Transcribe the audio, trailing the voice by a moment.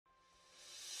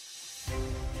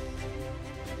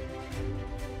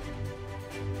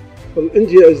Well,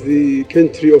 India is the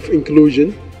country of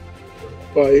inclusion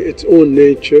by its own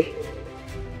nature.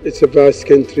 It's a vast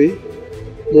country,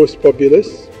 most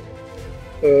populous,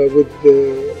 with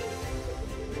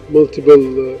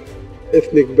multiple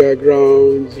ethnic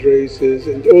backgrounds, races,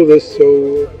 and all this.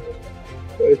 So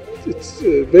it's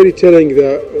very telling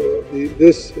that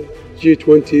this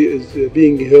G20 is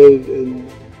being held in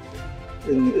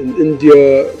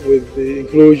India with the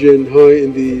inclusion high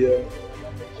in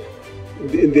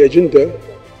the agenda.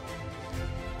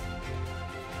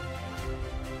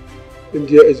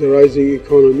 India is a rising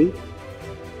economy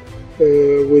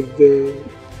with a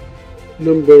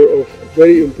number of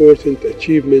very important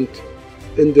achievements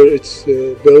under its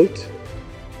belt.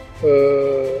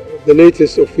 The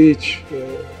latest of which,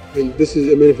 and this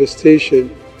is a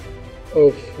manifestation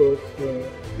of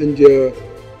India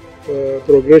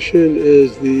progression,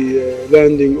 is the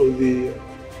landing on the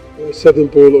southern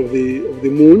pole of the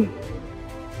moon.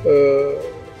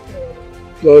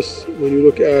 Plus, when you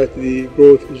look at the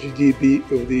growth of GDP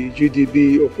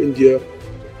of India,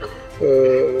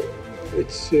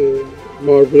 it's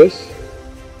marvelous.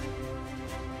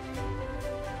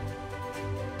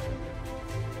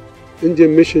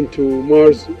 Indian mission to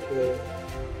Mars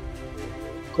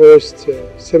cost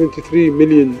 73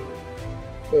 million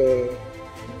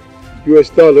US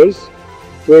dollars,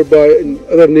 whereby in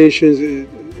other nations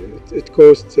it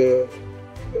costs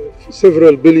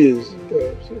several billions.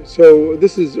 So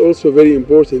this is also very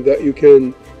important, that you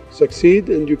can succeed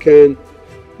and you can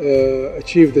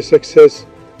achieve the success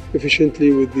efficiently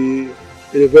in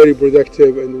a very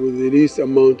productive and with the least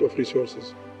amount of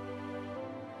resources.